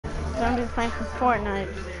gonna be playing some Fortnite.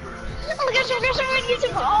 Oh my gosh, I'm on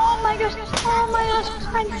YouTube. Oh my gosh, I'm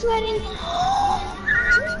sweating.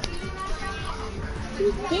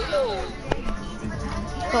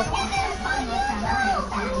 Go.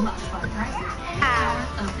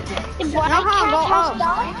 The broadcast go has up.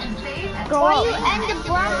 stopped. Go Why up. you end the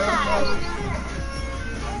broadcast?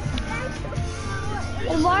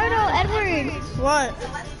 Eduardo, Edward, What?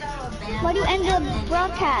 why do you end the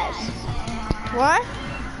broadcast? What?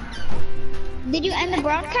 Did you end the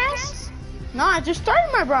broadcast? No, I just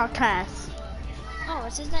started my broadcast. Oh,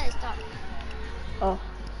 it says that it stopped. Oh.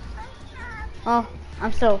 Oh,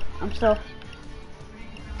 I'm still.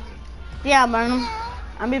 Yeah, but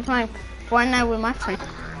I'm be playing Fortnite with my friends.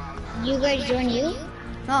 You guys join you?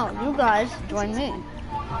 No, you guys join me.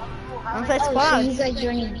 I'm playing Oh, so squads. you guys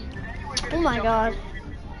join me. Oh my god.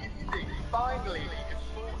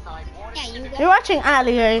 Yeah, you guys. You're watching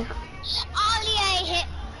Ali, eh? Ollie, I hit.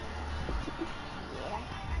 Yeah.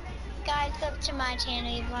 Guys, up to my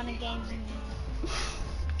channel. You want a game?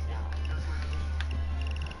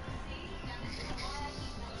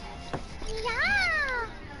 Yeah.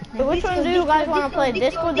 So which one do you guys want to play?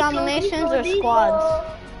 Disco Dominations or Squads?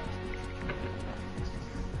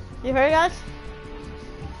 You heard, guys?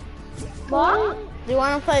 What? Do you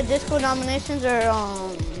want to play Disco Dominations or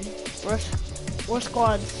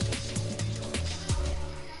Squads?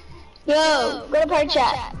 Yo, go to party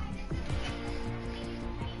chat.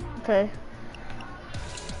 Okay.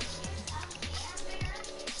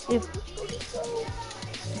 Do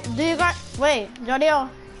you guys wait, Jodiel?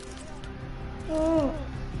 Do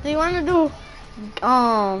you want to do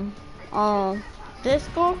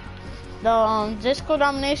disco, disco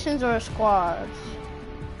dominations or squads?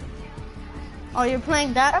 Oh, you're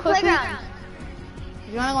playing that? Or playground.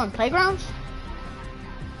 You want to go on playgrounds?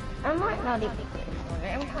 I might not even play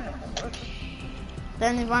Fortnite. I'm kind of bored.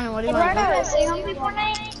 Then Ivana, what do you want to do? Eduardo, so you want to play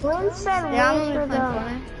Fortnite? One said Yeah, I'm gonna be playing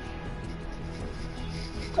Fortnite.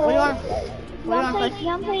 What do you want? What do you want to play? You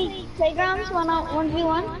want to play playgrounds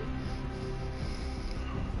 1v1?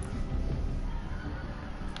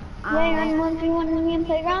 Yeah, you're in 1v1 in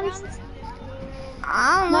playgrounds?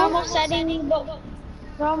 I don't know.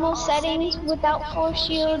 Normal settings without force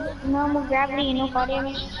shield, normal gravity, and no fall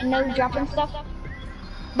damage, and no dropping stuff.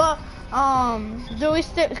 But do we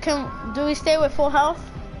stay with full health?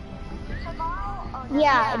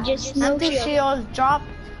 Yeah, just no Empty shield. shields drop.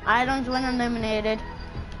 Items when eliminated.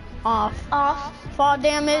 Off. Off. Fall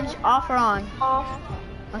damage off or on? Off.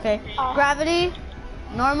 Okay. Off. Gravity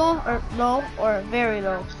normal or low or very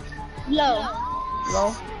low? Low.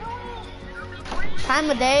 Low. Time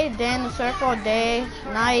of day, day in the circle, day,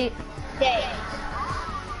 night, Day.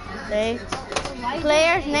 day.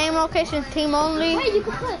 Players, name, location, team only. Wait, you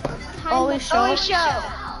can put Always show. Always show.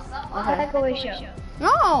 I Okay. like always show.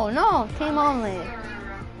 No, team only.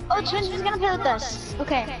 Oh, Twins is gonna play with us.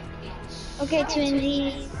 Okay. Okay,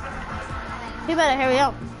 Twinsy. You better hurry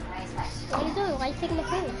up. What are you doing? Why are you taking the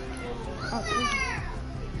food? Oh,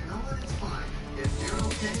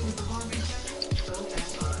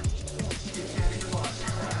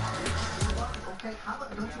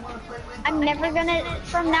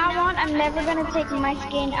 from now on, I'm never gonna take my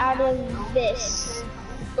skin out of this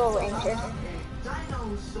Gold Ranger.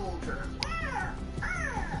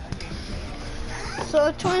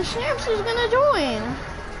 so Twin Snaps is gonna join.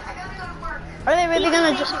 Are they really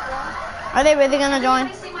gonna join? Are they really gonna join?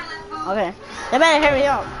 Okay. They better hurry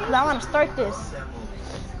up, because I want to start this.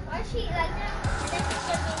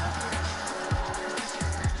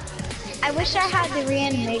 I wish I had the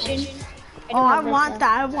reanimation. Oh, I want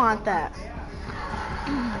that. I want that.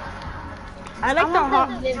 I like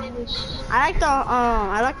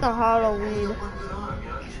the Halloween.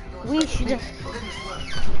 We should.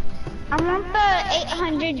 I want the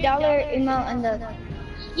 $800 emote and the.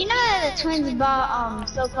 You know that the Twins bought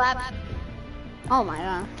So Clap. Oh my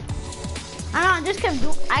god. I know.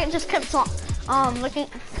 I just kept looking,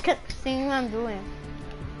 kept seeing them doing.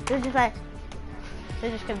 They just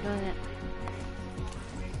kept doing it.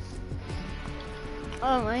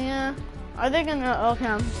 Oh my god. Are they gonna? Okay,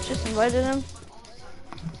 I'm just invited them.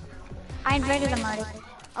 I invited them already.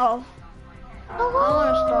 Oh. I want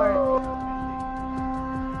to start.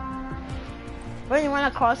 When you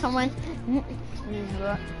want to call someone?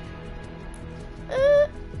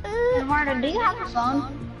 Eduardo, do you have a phone?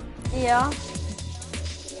 Yeah.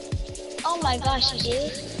 Oh my gosh, you do?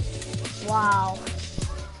 Wow.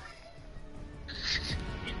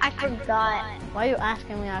 I forgot. Why are you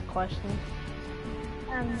asking me that question?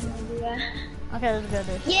 Yeah. Okay, let's go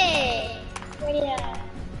this. Yay! Yeah.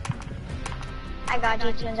 I got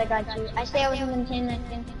you, Twins. I got you. I stay with him in 10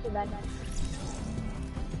 minutes. Too bad.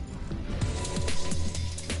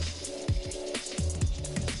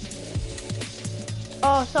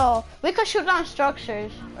 Oh, so we could shoot down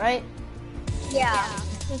structures, right? Yeah.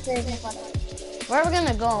 Where are we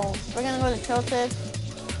gonna go? We're gonna go to Tilted.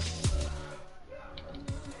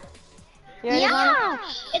 Yeah.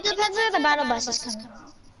 It depends where the battle bus is coming.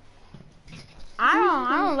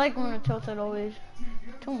 I don't like going to Tilted always.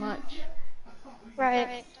 Too much.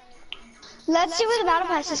 Right. Let's see where the battle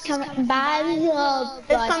pass is coming.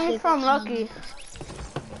 It's coming from Lucky.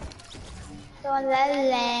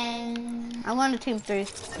 I'm going to team 3.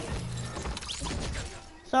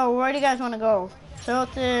 So where do you guys want to go?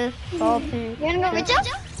 Tilted, Salty. You wanna go Retail?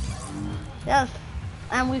 Yes.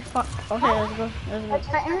 And we fuck. Okay, let's go. Let's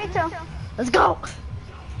fight in Retail. Let's go.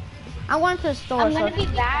 I went to the store. I'm gonna be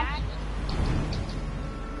back.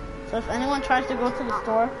 So if anyone tries to go to the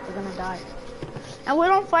store, they're gonna die. And we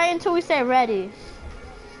don't fight until we say ready.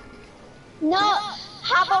 No,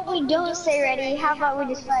 how about we don't say ready? How about we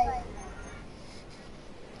just fight?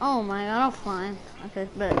 Oh my god, I'm fine. Okay,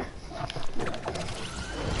 but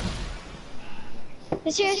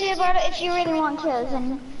seriously, about it, if you really want kills,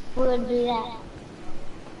 then we would do that.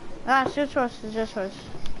 ah, it's your choice. It's your choice.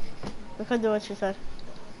 We could do what she said.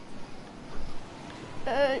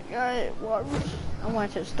 I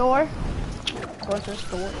went to the store. Go to the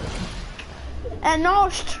store. And no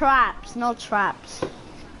traps. No traps.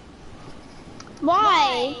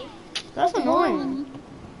 Why? That's annoying.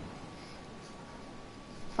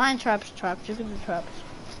 Find traps. You can do traps.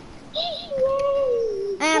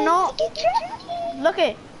 And no. Look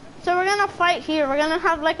it. So we're gonna fight here. We're gonna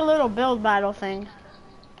have like a little build battle thing.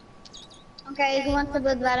 Okay, who wants to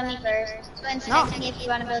build battle me first? Twins, text me if you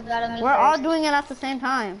want to build battle me We're first. all doing it at the same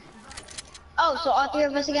time. Oh, so all 3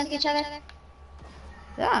 of us against each other?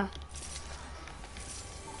 Yeah.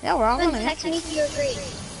 Yeah, we're all Twins, gonna. text me if you agree.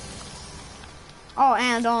 Oh,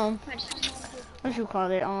 and what you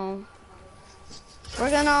call it?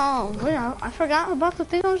 We're gonna. I forgot about the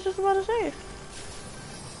thing I was just about to say.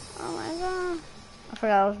 Oh my god. I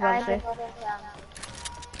forgot what I was about to say.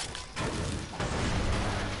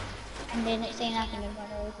 And didn't say nothing about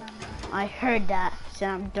it. I heard that. Said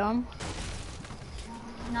I'm dumb.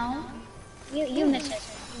 No, you missed it.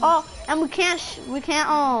 Oh, and we can't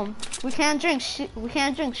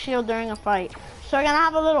drink shield during a fight. So we're gonna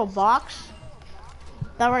have a little box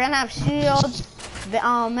that we're gonna have shields,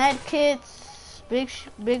 med kits,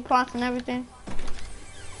 big pots and everything.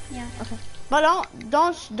 Yeah. Okay. But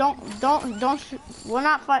don't. We're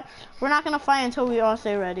not gonna fight until we all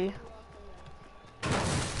say ready.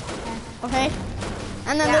 Okay.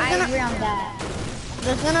 And then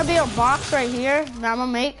there's gonna be a box right here that I'm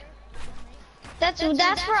gonna make. That's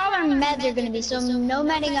where all our meds are gonna be. So no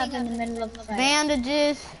medding up in the middle of the fight.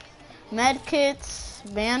 Bandages, med kits,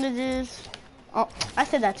 bandages. Oh, I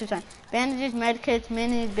said that 2 times. Bandages, med kits,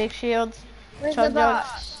 minis, big shields. Where's the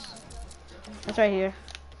box? It's right here.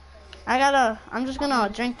 I'm just gonna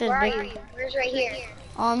drink this Where big. are you? Where's right here?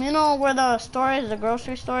 You know where the store is, the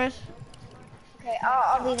grocery store is? Okay,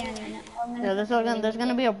 I'll be there in a minute. Yeah, there's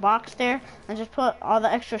gonna be a box there, and just put all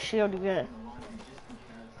the extra shield you get.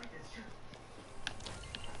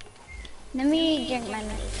 Let me drink my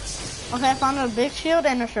medicine. Okay, I found a big shield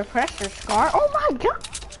and a suppressor scar. Oh my god!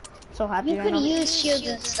 So happy You right could now. use shields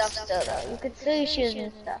and stuff still though. You could still use shields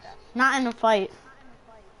and stuff. Not in a fight.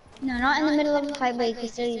 No, not in the middle of a fight, but you could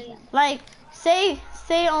still use them. Like, say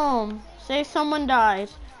someone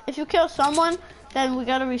dies. If you kill someone, then we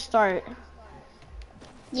gotta restart.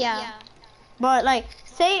 Yeah. But like,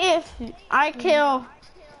 say if I kill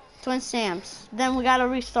Twin Sams, then we gotta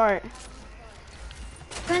restart.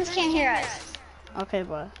 Twins can't hear us. Okay,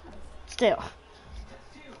 but still.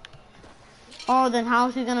 Oh, then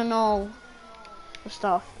how's he gonna know the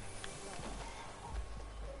stuff?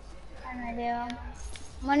 I have no idea.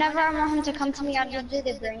 Whenever I want him to come to me, I'll just do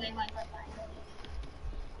the bringing.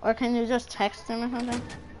 Or can you just text him or something?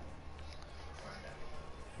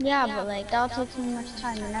 Yeah, but like that'll take too much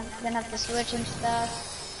time. You're not gonna have to switch and stuff.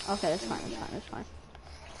 Okay, it's fine.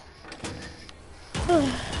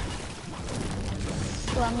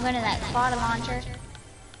 So I'm gonna that quad launcher.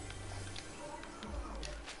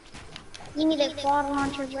 You need a quad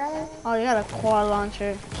launcher, brother? Oh, you got a quad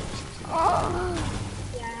launcher. Oh.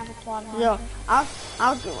 Yeah, I have a quad launcher. Yo,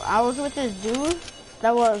 I was with this dude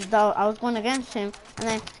I was going against him, and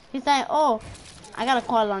then he's like, oh, I got a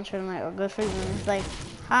quad launcher. I'm like, oh, good for you. And he's like,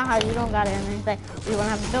 haha, you don't got it. And then he's like, we want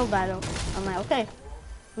to have a build battle. I'm like, okay,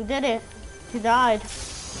 we did it. He died.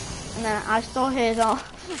 And then I stole his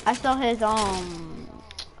I fell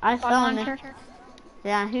and then,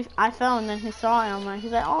 yeah, I fell and then he saw it. And I'm like,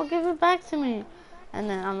 he's like, oh, give it back to me. And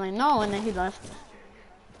then I'm like, no, and then he left.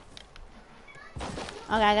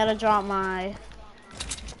 Okay, I gotta drop my.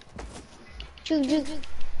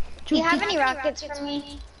 Do you have any rockets for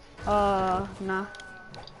me? Nah. Well,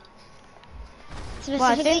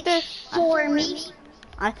 I think Specifically for me?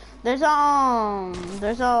 There's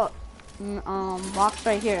a box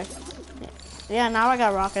right here. Yeah, now I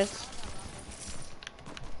got rockets.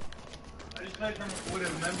 I just played with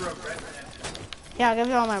a member of Red Man. Yeah, I'll give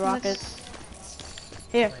you all my rockets.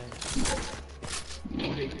 Here.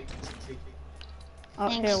 Oh,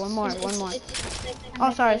 Thanks. here, one more. It's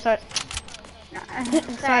Oh, sorry. Sorry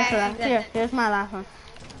for that. Good. Here's my last one.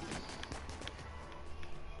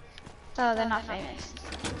 So they're not famous.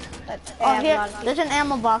 But they Oh, have a here, lot of there's an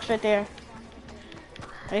ammo box right there.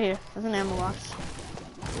 Right here, there's an ammo box.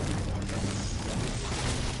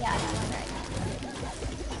 Yeah, that's right.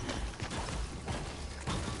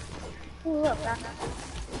 Ooh, look, rocket.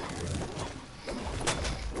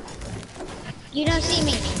 You don't see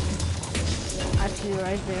me. I see you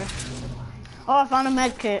right there. Oh, I found a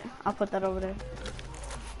med kit. I'll put that over there.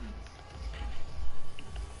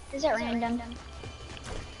 Is it random?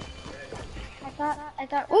 I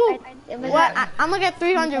thought. Ooh, it was. well, I'm gonna get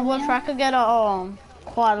 300 wood so I could get a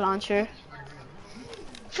quad launcher.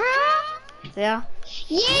 Yeah,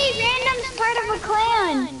 Yay! Random's part of a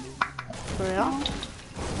clan. for real.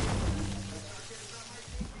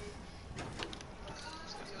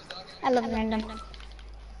 I love random.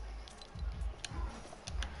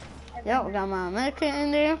 Yeah, we got my med kit in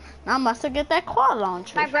there. Now I'm about to get that quad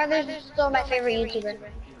launcher. My brother's still my favorite YouTuber.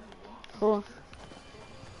 Cool.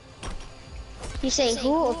 You say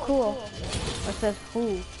who or cool? I said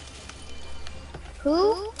who?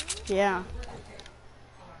 Who? Yeah.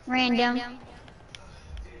 Random.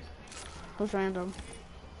 Who's random?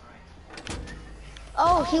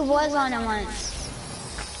 Oh, he was on it once.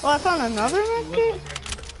 Oh, I found another med kit?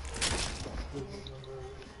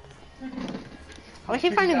 Oh, I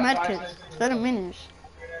keep finding med kits instead of minis.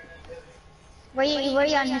 Were you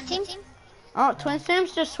on his team? Oh, Twin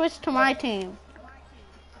Sam's just switched to my team.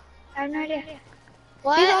 I have no idea.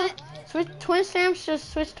 Twin Sam's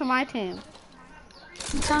just switched to my team.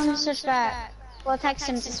 Tell him to switch back. We'll text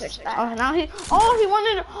him to switch back. Oh, now he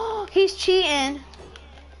wanted, he's cheating.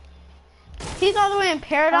 He's all the way in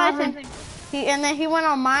paradise and then he went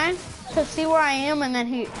on mine to see where I am and then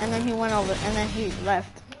he went over and then he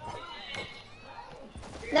left.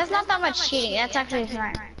 That's not that much cheating. That's actually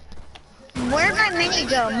smart. Where'd my mini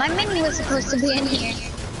go? My mini was supposed to be in here.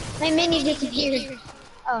 My mini disappeared.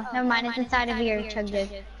 Oh, never mind. It's inside of your chug jug.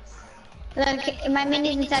 Look, my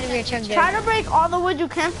mini's inside of your chug jug. Try to break all the wood you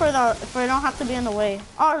can for it don't have to be in the way.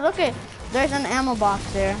 Oh, look it. There's an ammo box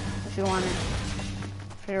there if you want it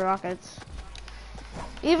for your rockets.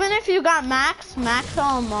 Even if you got max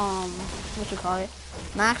what you call it,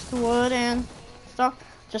 max wood and stuff,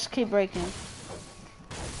 just keep breaking.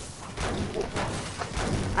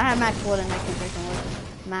 I have max wood and I keep breaking wood.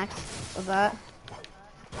 Max of that.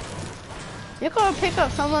 You could pick up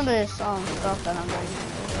some of this stuff that I'm breaking.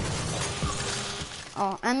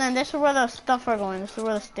 Oh, and then this is where the stuff are going. This is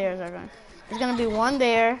where the stairs are going. There's gonna be one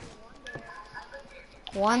there.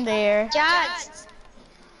 One there. Jots!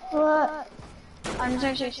 What? I'm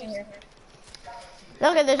searching here.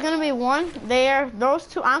 Okay, there's gonna be one there. Those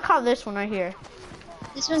two. I'll call this one right here.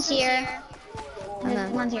 This one's here. And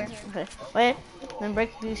then one's here. Okay, wait. Then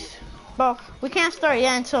break these. Bro, we can't start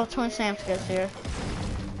yet until Twin Sam's gets here.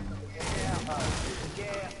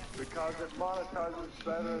 Because it monetizes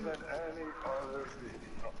better than any other video.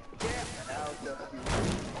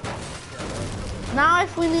 Now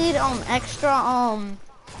if we need extra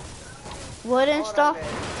wood and stuff,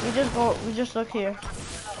 we just look here.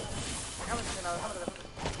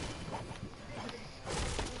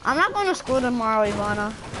 I'm not going to school tomorrow,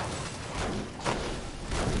 Ivana.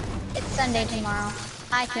 It's Sunday tomorrow.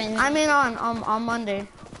 Hi, twins. I mean on Monday.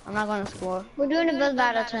 I'm not going to school. We're doing a build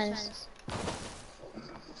battle, twins.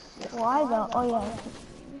 Why though? Oh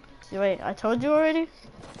yeah. Wait, I told you already?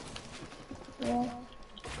 Yeah.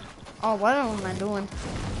 Oh, what am I doing?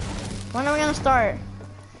 When are we gonna start?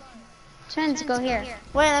 Twins, go here.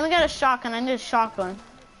 Wait, let me get a shotgun. I need a shotgun.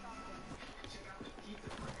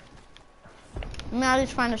 I'll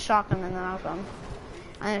just find a shotgun and then I'll come.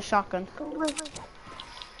 I need a shotgun. Come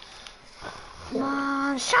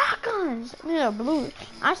on, shotguns! I need a blue.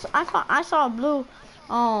 I saw a blue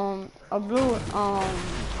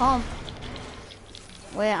pump.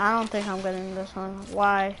 Wait, I don't think I'm getting this one.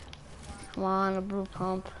 Why? Come on, a blue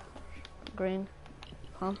pump, green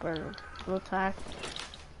pump or blue tack.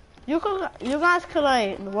 You guys could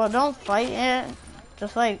like, well, don't fight it.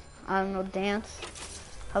 Just like, I don't know, dance.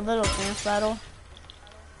 A little dance battle.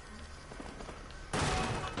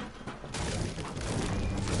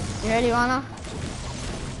 You ready, Anna?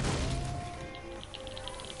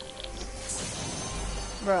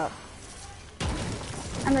 Bruh.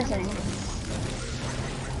 I'm listening.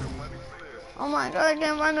 Oh my god, I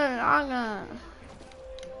can't find the shotgun.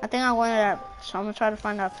 I think I went to that, so I'm gonna try to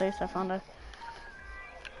find that place I found it.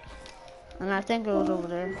 And I think it was over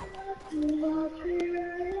there.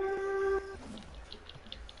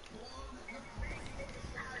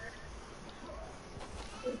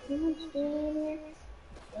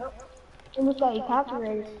 It looks like you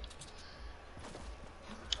calculated.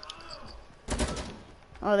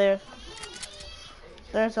 Oh,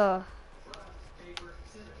 there's a...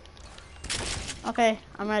 Okay,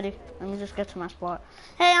 I'm ready. Let me just get to my spot.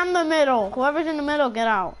 Hey, I'm the middle. Whoever's in the middle, get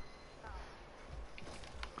out.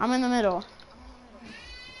 I'm in the middle.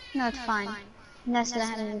 No, it's fine. That's not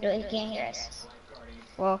having to do it. He can't hear us.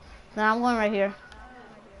 Well, then I'm going right here.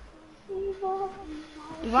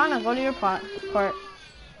 Ivana, go to your part.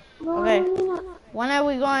 Okay. When are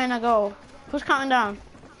we going to go? Who's counting down?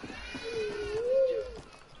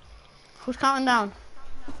 Who's counting down?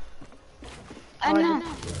 I know.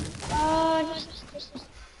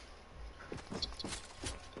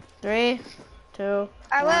 3, 2.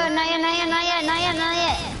 I will. Not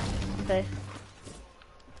yet. Okay.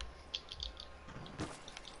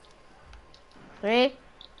 3,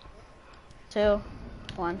 2,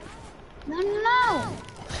 1. No.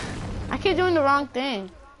 I keep doing the wrong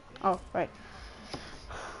thing. Oh, right.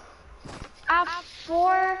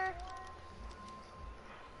 4.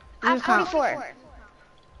 You count. 44.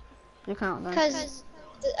 You count then. Because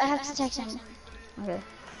I have to text him. Okay.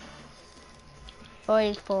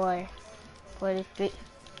 44, 43,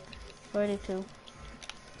 42,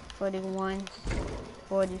 41,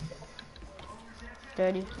 40,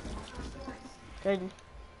 30,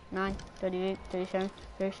 39, 38, 37,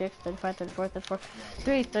 36, 35, 34, 34,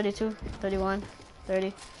 3, 32, 31,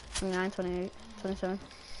 30, 29, 28, 27,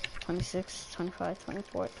 26, 25,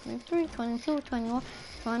 24, 23, 22, 21,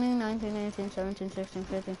 20, 19, 18, 17, 16,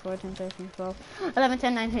 15, 14, 13, 12, 11,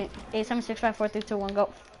 10, 19, 8, 7, 6, 5, 4, 3, 2, 1,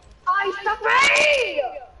 go.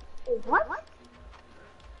 What?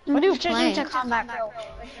 What are you playing? To combat pro.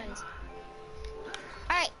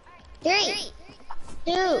 Alright. 3,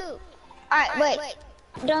 2. Alright, wait.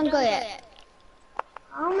 Don't go yet.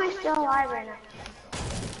 How am I still alive right now?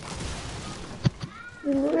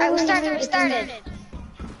 Alright, we started.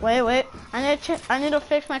 Wait. I need to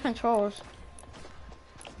fix my controls.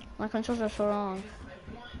 My controls are so wrong.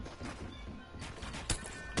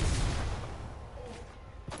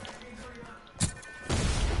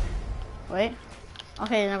 Wait.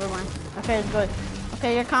 Okay, never mind. Okay, it's good.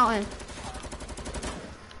 Okay, you're counting.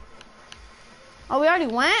 Oh, we already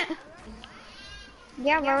went?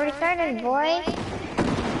 Yeah, we already started, boy.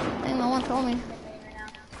 Dang, no one told me.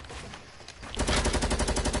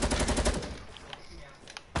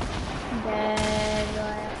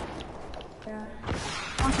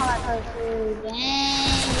 Don't call that code too.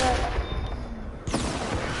 Dang.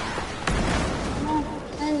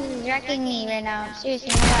 This is wrecking me right now. Seriously,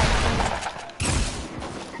 no lie.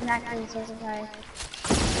 I'm not gonna be so surprised.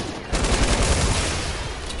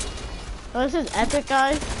 Oh, this is epic,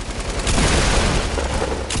 guys.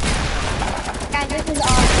 Guys, this is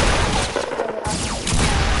awesome.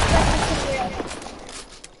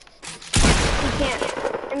 You can't.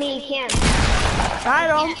 I mean, you can. Try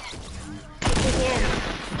it all. You can.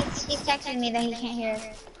 He's texting me that he can't hear us.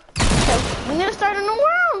 We need to start a new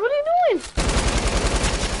round. What are you doing?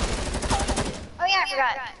 Oh yeah, I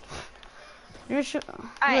forgot. You're sure.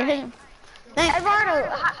 Alright. You're hitting. Thanks.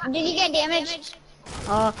 Eduardo, did you get damaged?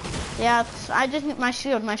 Yeah. I just need my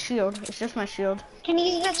shield. My shield. It's just my shield. Can you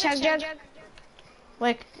use the chug jug?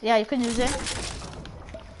 Wait. Yeah, you can use it.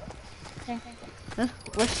 Okay.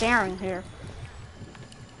 We're sharing here.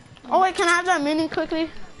 Oh wait, can I have that mini quickly?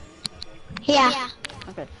 Yeah.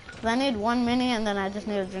 Okay. 'Cause I need 1 mini and then I just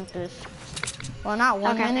need to drink this. Well, not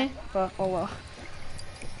one Okay. mini, but oh well.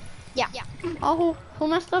 Yeah. Oh, who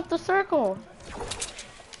messed up the circle?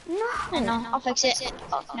 No. I know. I'll fix it.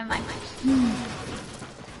 Oh, never mind.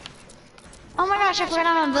 Oh my gosh, I forgot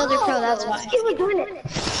I'm on Builder Pro. That's why. He was doing it.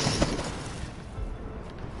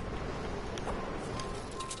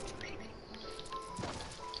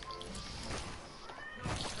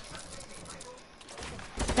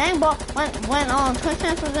 Dang, but when Twin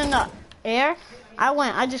Sense was in the air,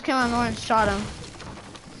 I just came out and shot him.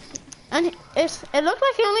 And it looked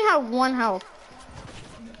like he only had 1 health.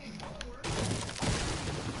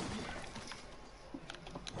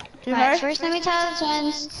 You Alright, heard? first let me test the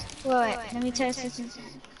twins. Wait, let me test the twins.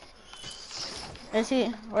 Is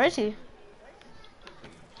he? Where is he?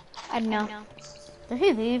 I don't know. Did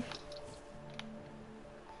he leave?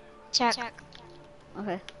 Check.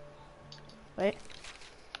 Okay. Wait.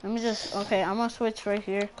 Let me just, okay, I'm gonna switch right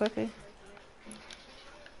here quickly.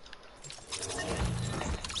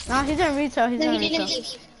 No, he's in retail, he's No, in he retail. didn't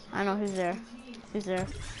leave. I know, he's there. He's there.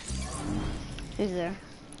 He's there.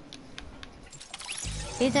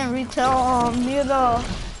 He's in retail, near the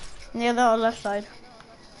left side.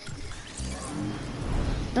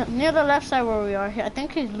 Near the left side where we are. I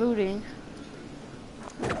think he's looting.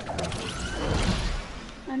 I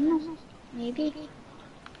don't know. Maybe.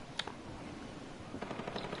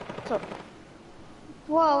 So,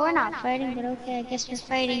 Whoa, we're not fighting, but okay, I guess we're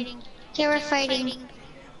fighting. Okay, we're fighting.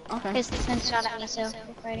 okay. Because this one shot at me, so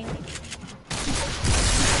we're fighting. I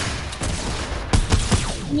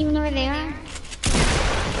don't even know where they are.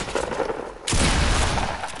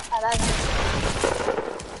 Oh, that's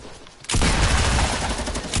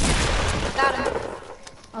got him.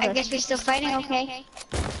 Okay. I guess we're still fighting, okay.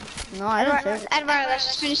 No, I didn't say it. Edward, let's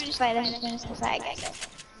just finish the fight. Let's just finish the fight, I guess.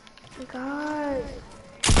 God.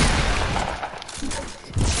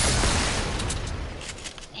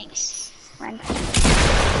 Thanks. Run.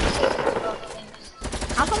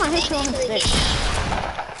 How come I hit you on the stick?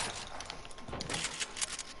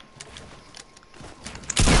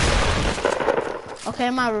 Okay,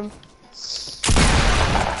 in my room.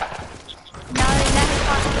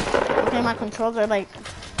 Okay, my controls are like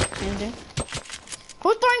changing.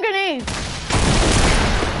 Who's throwing grenades?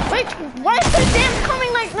 Wait, why is the damn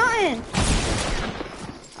coming like nothing?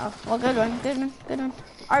 Oh, well, good one, good one, good one.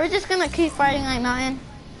 Are we just gonna keep fighting like nothing?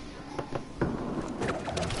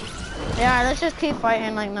 Yeah, let's just keep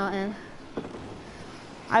fighting like nothing.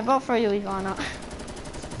 I vote for you, Ivana.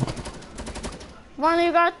 Ivana,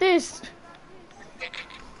 you got this.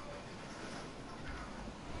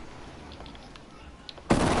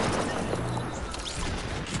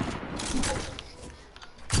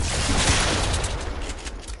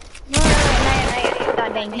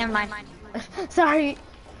 God dang, never mind. Sorry.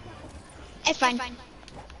 It's fine.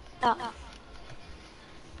 Oh.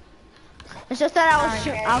 It's just that I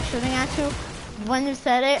was shooting at you when you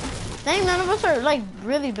said it. Dang, none of us are like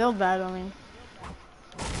really build battling.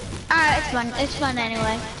 Alright, it's fun. It's fun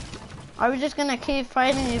anyway. Are we just gonna keep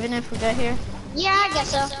fighting even if we get here? Yeah, I guess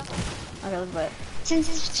so. Okay, let's fight.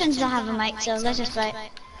 Since I have a mic, so let's just fight.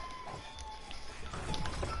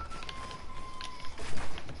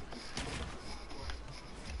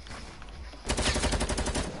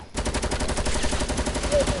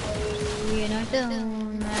 You're not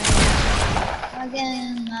down,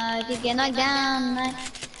 again, again.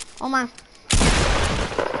 Oh my.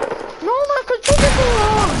 No, my controls are so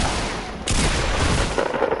wrong.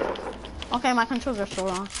 Okay, my controls are so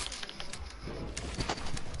wrong.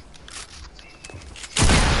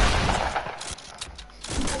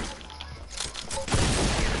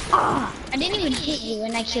 I didn't even hit you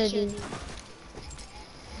when I killed you.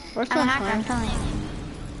 Where's I'm a my hacker, I'm friend?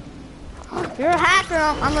 telling you. You're a hacker.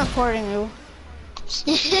 I'm reporting you.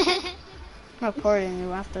 I'm reporting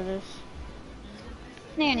you after this.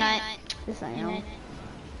 No, you're not. Yes, I You're am. not.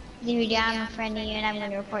 Dude, I'm a friend of you and I'm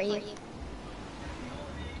gonna report you.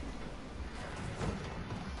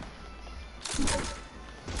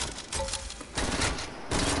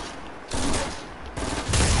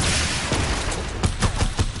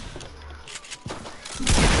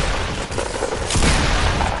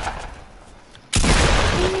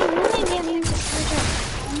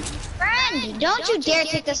 Friend, don't you dare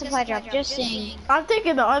take the supply drop, just saying. I'm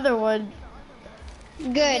taking the other one.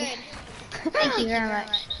 Good. Thank you very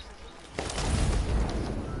much.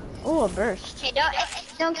 Oh, a burst. Hey,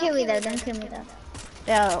 don't kill me though, don't kill me though.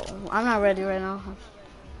 Yeah, I'm not ready right now.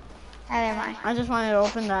 Never mind. I just wanted to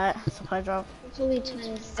open that supply drop. What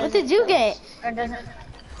What did you get? Or doesn't?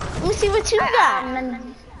 Let me see what you got.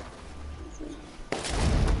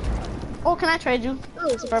 Oh, can I trade you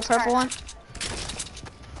Ooh, for a purple one?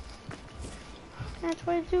 Can I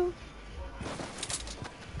trade you?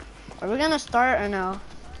 Are we gonna start or no?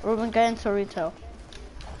 Or are we gonna get into retail?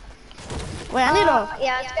 Wait, I need a.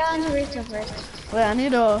 Yeah, let's go into retail first. Wait, I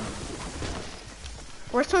need a.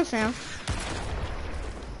 Where's Twin Sam?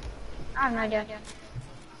 I have no idea.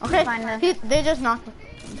 Okay, Find them. they just knocked.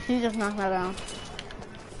 He just knocked that down.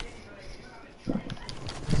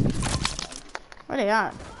 Where they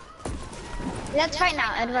at? Let's fight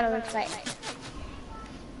now, Edward, let's fight.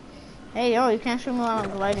 Hey, yo, you can't shoot me while I'm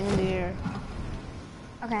gliding in the air.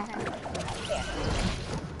 Okay.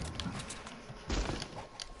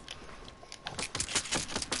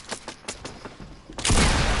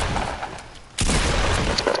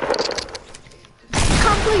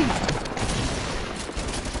 Complete.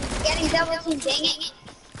 Getting double team, dang it.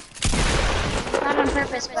 Not on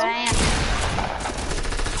purpose, but I am.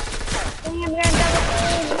 Dang, I'm gonna double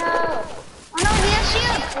team, no. Oh no, we have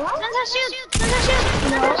shield. Twins have shield. Twins have shield.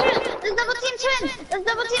 Twins have shield. Let's double team twins. Let's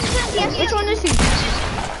double team twins. He has Which shield. one is he?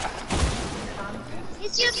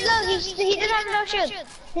 His shield's low. He doesn't have no shield.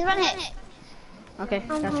 He's one hit. Okay,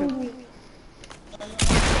 got you.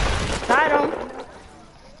 Got him.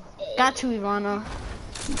 Got you, Ivana.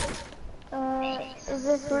 Is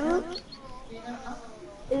this Bruno?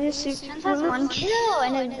 Is this Twins has one kill,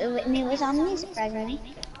 and it was on me, surprisingly.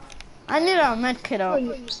 I need a med kit up.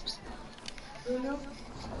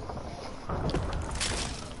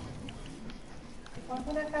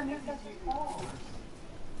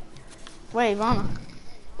 Wait, Ivana,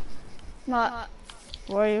 What?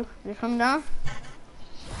 where are you? You come down?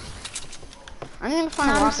 I need to find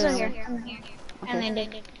No, a I'm rocket. still ammo. here. I'm here. Okay. I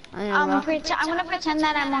landed. I need a rocket. I'm gonna pretend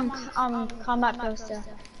that I'm on combat post still.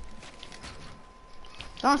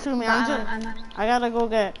 Don't shoot me. I'm not. I gotta go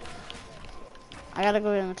get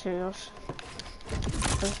materials.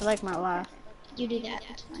 This is like my life. You do that.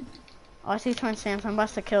 That's fine. Oh, I see Twin Sams. I'm about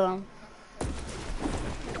to kill him. I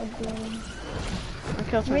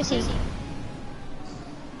killed Twin Where is he? Sams.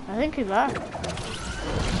 I think he left.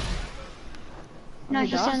 No, He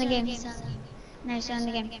he's still in died? the game. No, he's still in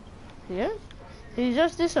the game. He is? He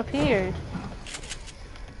just disappeared.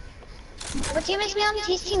 What team is he on?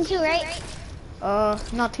 He's team 2, right?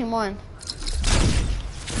 Not team 1.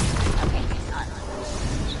 Okay.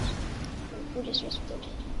 Who just respawned?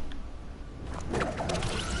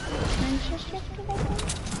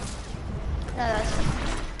 No, that's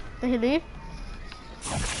Did he leave?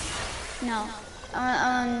 no.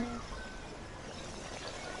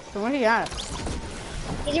 So where he at?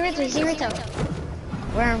 He's Rito.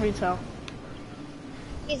 Where in retail?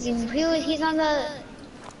 He's on the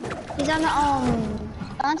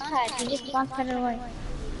launch pad. He just launch padded away.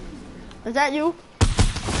 Is that you?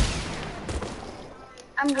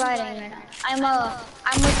 I'm gliding right now.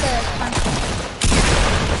 I'm with the launch pad.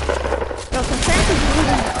 Yo, Consent is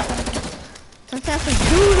doo-doo. Consent is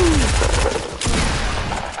doo-doo.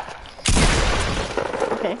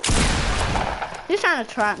 Okay. He's trying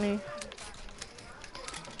to trap me.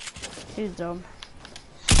 He's dumb.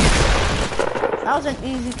 That was an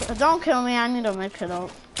easy kill. Don't kill me, I need to make it up.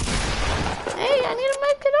 Hey, I need to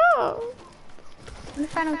make it up.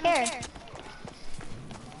 If I don't care. You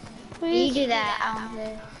Please. do that. I don't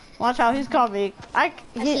care. Watch out, he's coming. I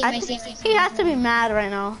see. He has to be mad right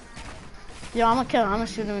now. Yo, I'm gonna kill him. I'm gonna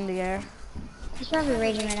shoot him in the air. He's probably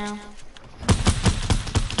raging right now.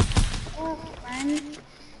 Oh, run.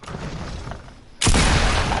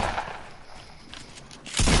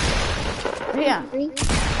 Yeah. Raging.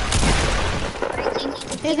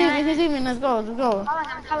 He's even. Let's go. Let's go.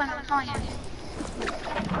 I'm following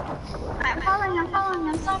him.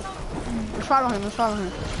 I'm sorry. Let's follow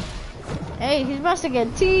him. Hey, he's about to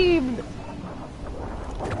get teamed.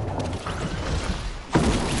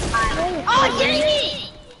 Oh, dang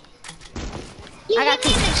it! You I got hit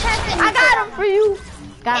me in the chest and I got him for you.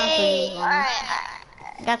 Got him Hey, for you.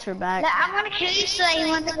 alright. Got your back. I'm gonna kill you so that you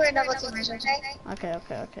won't think we're double teamers, okay?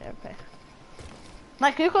 Okay.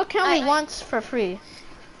 Like, you could kill me Alright. once for free.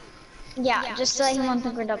 Yeah, just so that you won't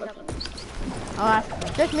think we're double teamers. Alright.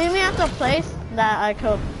 Just meet me at the place that I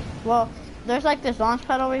killed. Well, there's like this launch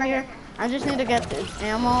pad over here. I just need to get the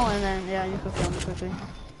ammo and then, yeah, you could kill me quickly.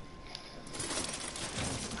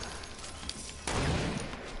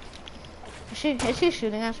 Is she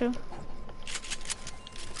shooting at you?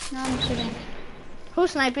 No, I'm shooting.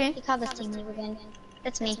 Who's sniping? He called us team leave again.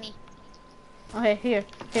 That's me. Okay, here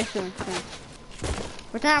shooting.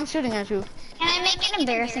 Pretend I'm shooting at you. Can I make it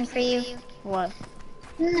embarrassing for you? What?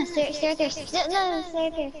 No, stay right there. No,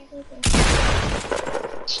 stay right there.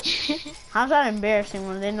 How's that embarrassing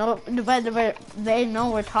when they know, they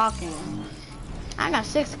know we're talking? I got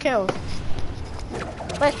 6 kills.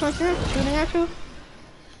 Wait, Spencer, shooting at you?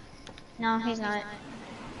 No, he's not.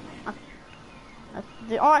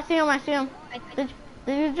 Oh, I see him. Did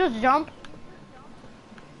you just jump?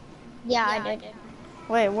 Yeah, I did.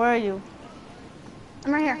 Wait, where are you?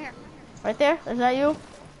 I'm right here. Right there? Is that you?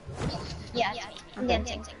 Yeah, I'm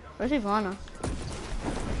dancing. Where's Ivana?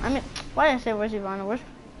 I mean, why did I say where's Ivana? Where's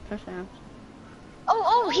Sam?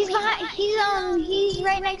 Oh, he's behind. He's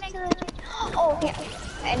right next to the. Oh, yeah.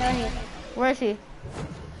 I know he is. Where is he?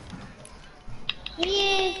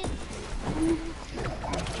 He is.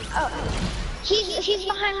 Oh, he's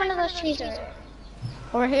behind one of those trees over there.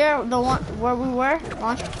 Over here, the one where we were.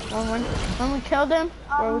 When we killed him.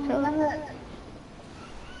 Where we killed him?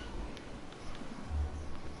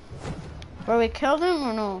 Where we killed him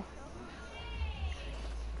or no?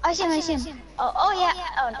 I see him. Oh yeah.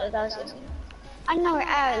 Oh, no, that was him. I know where.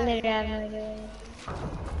 I literally have no idea.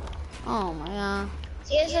 Oh my god.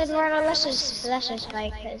 Yes, Eduardo, let's just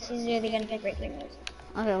fight, because he's really gonna pick right through.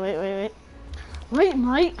 Okay, wait. Wait,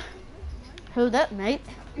 mate. Who that, mate?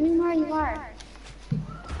 I know where you are.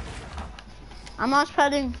 I'm just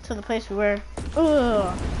heading to the place where.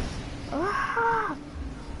 Ugh. Ah.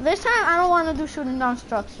 This time I don't want to do shooting down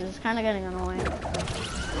structures. It's kind of getting annoying.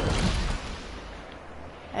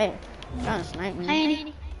 Hey, you're trying to snipe me.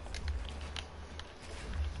 Hey.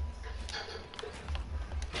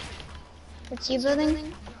 What's you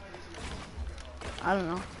building? I don't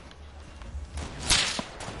know.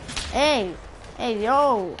 Hey,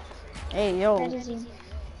 yo. That is you.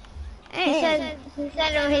 He said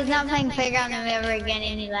he's not playing Playground ever again,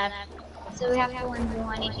 and he left. So we have to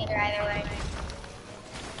 1v1 each other either way.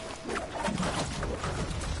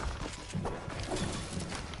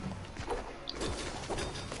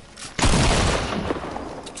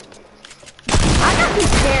 I got too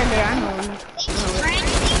scared there. I know you.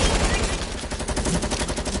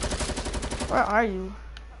 Where are you?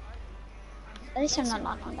 At least I'm not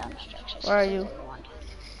knocking down structures. Where are you?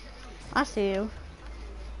 I see you.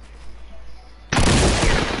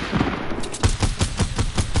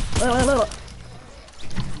 Look.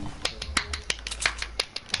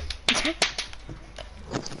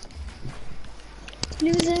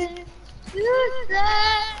 Loser.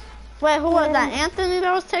 Wait, who was that? Anthony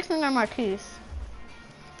that was texting or Marquise?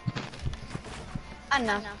 I don't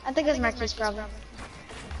know. I think it was Marquis' problem.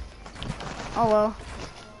 Oh well.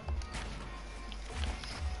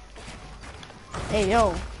 Hey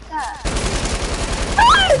yo.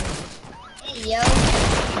 Hey, yo.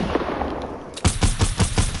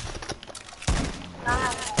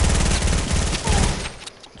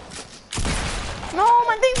 No,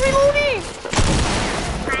 my thing's reloading!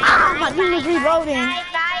 Ah, my thing was reloading. Bye.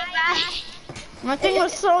 My thing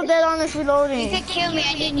was so dead on this You reloading. could kill me.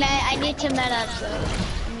 I need to med up, so. I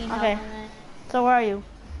need help Okay. on that. So where are you?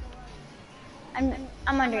 I'm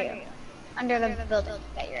under you. Under the building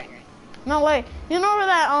that you're in. No, wait. You know where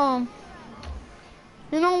that,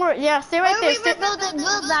 you know where, yeah, stay right there. Where we were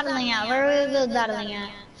build battling at. Where we build battling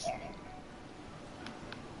at.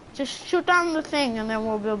 Just shoot down the thing and then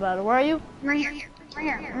we'll build better. Where are you? Right here.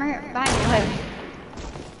 Behind you. Okay.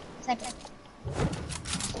 Second.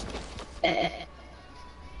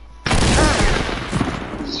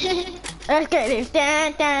 Let's get this.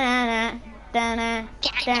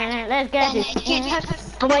 Let's get this.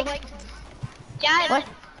 Oh wait. Dad. What?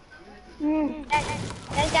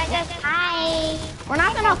 Hi. We're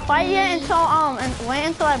not gonna fight yet until and wait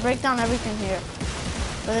until I break down everything here.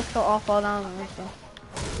 So this will all fall down and stuff.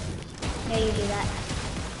 Yeah, you do that.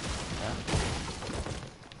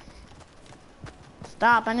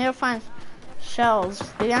 Stop! I need to find shells.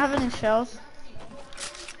 Do you have any shells?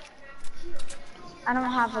 I don't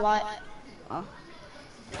have a lot. Oh.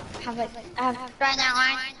 I have right now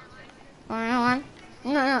one.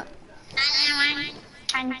 No.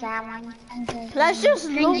 And that one. Let's just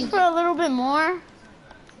look for a little bit more.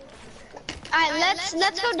 Alright, let's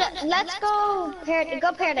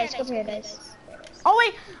go paradise. Oh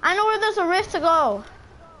wait, I know where there's a rift to go.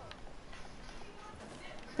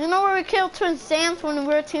 You know where we killed Twin Sam's when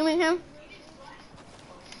we were teaming him?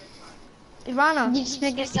 Ivana. You just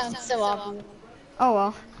make it sound so obvious. Oh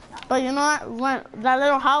well. But you know what? When that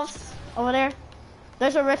little house over there,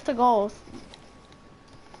 there's a rift to go.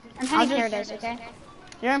 I'm heading paradise, okay?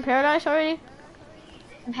 You're in paradise already?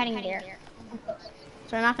 I'm heading there.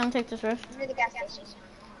 So you're not gonna take this rift? Near the gas station.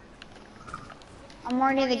 I'm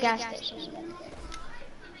already at the gas station.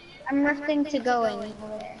 I'm rifting to go in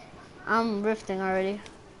over there. I'm rifting already.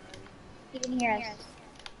 You can hear us.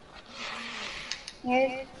 Hear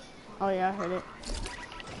it? Oh yeah, I heard it.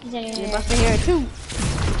 He's in You're here. about to hear it too.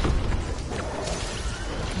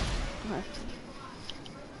 Okay.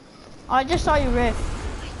 Oh, I just saw you rift.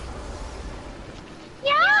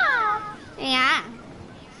 Yeah.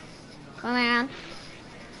 Come on.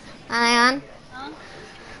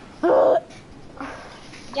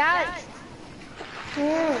 Yes.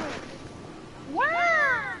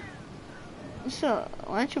 Yeah. So,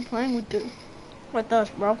 why aren't you playing with us,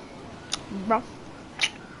 bro? Bro.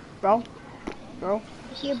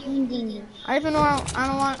 Here, boom. I even know I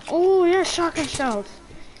don't want. Oh, yeah, shotgun shells.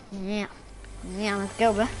 Yeah, let's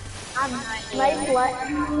go, bro. Nice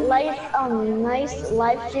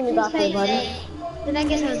live stream you got there, buddy. The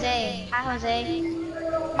neck is Jose. Hi, Jose.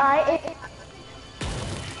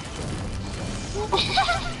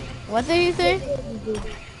 What did you say?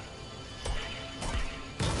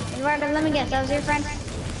 Eduardo, let me guess. That was your friend?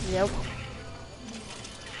 Yep.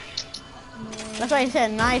 That's why he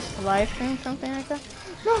said nice live stream, something like that.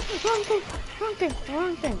 No,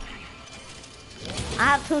 wrong thing. I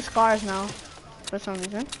have 2 scars now. for some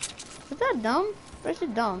reason. Is that dumb? Or is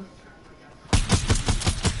it dumb?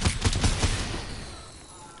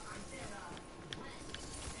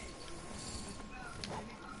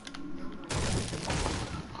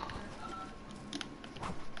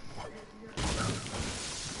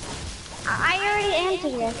 I already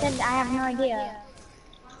answered you. I said I have no idea.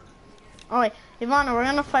 Oh wait, Ivana, we're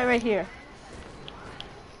gonna fight right here.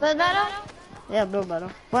 Build battle? Yeah, build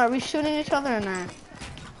battle. What, are we shooting each other or not?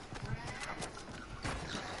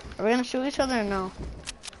 Are we gonna shoot each other or no?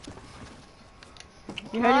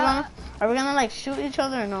 You heard Ivana? Are we gonna like shoot each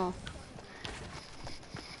other or no?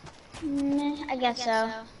 I guess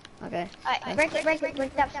so. Okay. Alright, break that foot,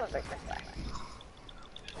 break that foot.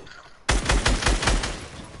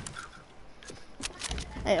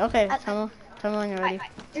 Hey, okay, tell me when you're ready.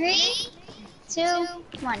 3, 2,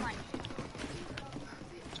 1.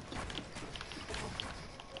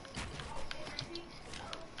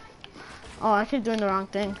 Oh, I keep doing the wrong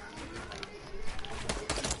thing.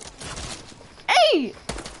 Hey!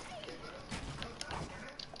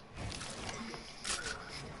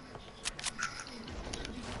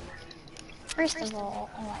 First of all,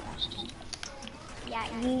 oh my gosh. Yeah,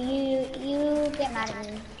 you get mad at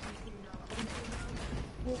me.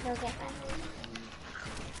 You go get mad at me.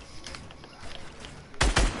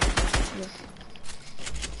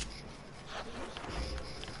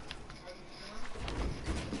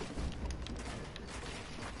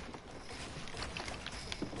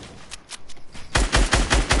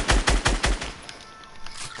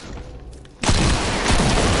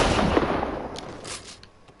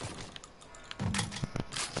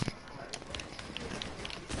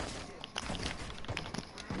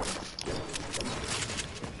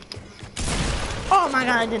 Oh my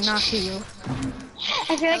god, I did not see you.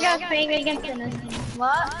 I feel like I was playing against innocent.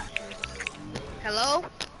 What? Hello?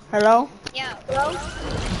 Hello? Yeah. Hello?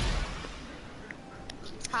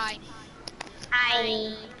 Hi.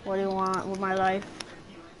 Hi. What do you want with my life?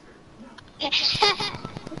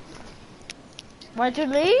 Why'd you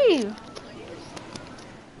leave?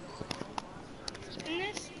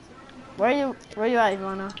 Where you at,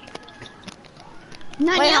 Ivana?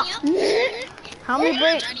 Not Wait, now. How many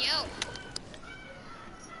break? Radio.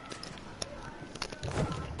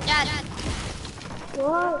 Dad.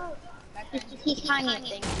 What? He's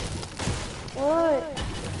tiny. What?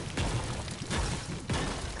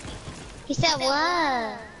 He said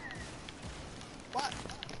what? What?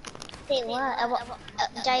 Say what?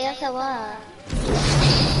 Jayo said what?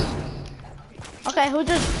 Okay, who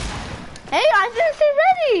just... Hey, I didn't say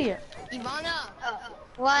ready! Ivana.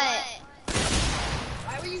 What?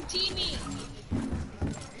 Why were you teaming?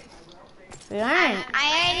 We aren't.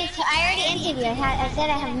 I already answered you. I said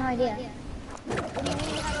I have no idea. What do you mean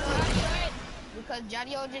you have no idea? Because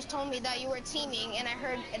Jadio just told me that you were teaming, and I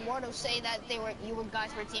heard Eduardo say that you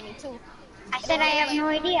guys were teaming too. I said I have no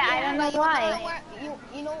idea. I don't know why.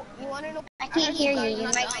 You want to know? I can't hear you. You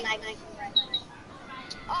might not.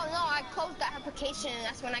 Oh no, I closed that application, and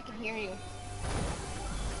that's when I can hear you.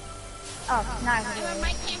 Oh, now I can hear My you.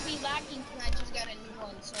 mic can't be lagging because I just got a new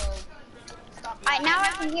one, so stop. Alright, now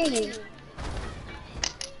I can hear you.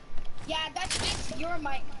 Yeah, that's just your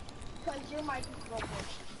mic, because your mic is broken.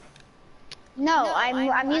 No,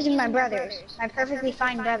 I'm using my brother's. My perfectly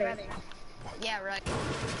fine brother's. Yeah, right.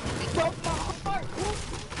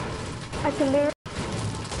 I can hear.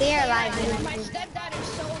 They are live. My stepdad is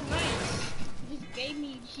so nice.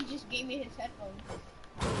 She just gave me his headphones.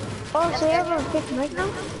 Oh, so you have a fixed mic now?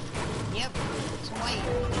 Yep, it's white.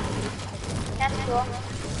 That's cool.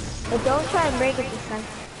 But don't try and break it this time.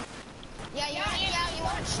 Yeah, you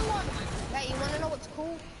want to chew on it. Yeah, you want to know what's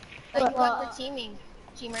cool? That you guys were teaming.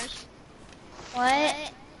 Teamers. What?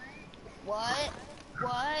 What?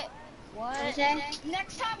 What is that?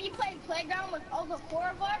 Next time you play Playground with all the 4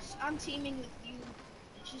 of us, I'm teaming with you.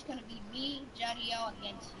 It's just going to be me, Jadiel,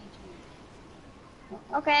 against you two.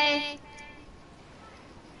 Okay.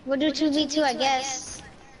 We'll do 2v2, I guess.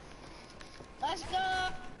 Let's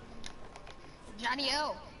go!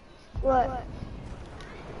 Jadiel, What?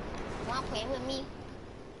 want to play with me?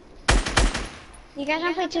 You guys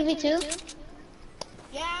wanna play 2v2?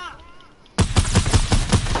 Yeah!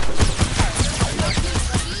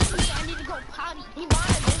 I need to go potty.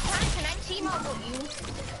 Ivana, this time can I team up with you?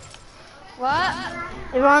 What?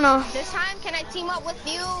 Ivana. This time can I team up with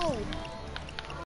you?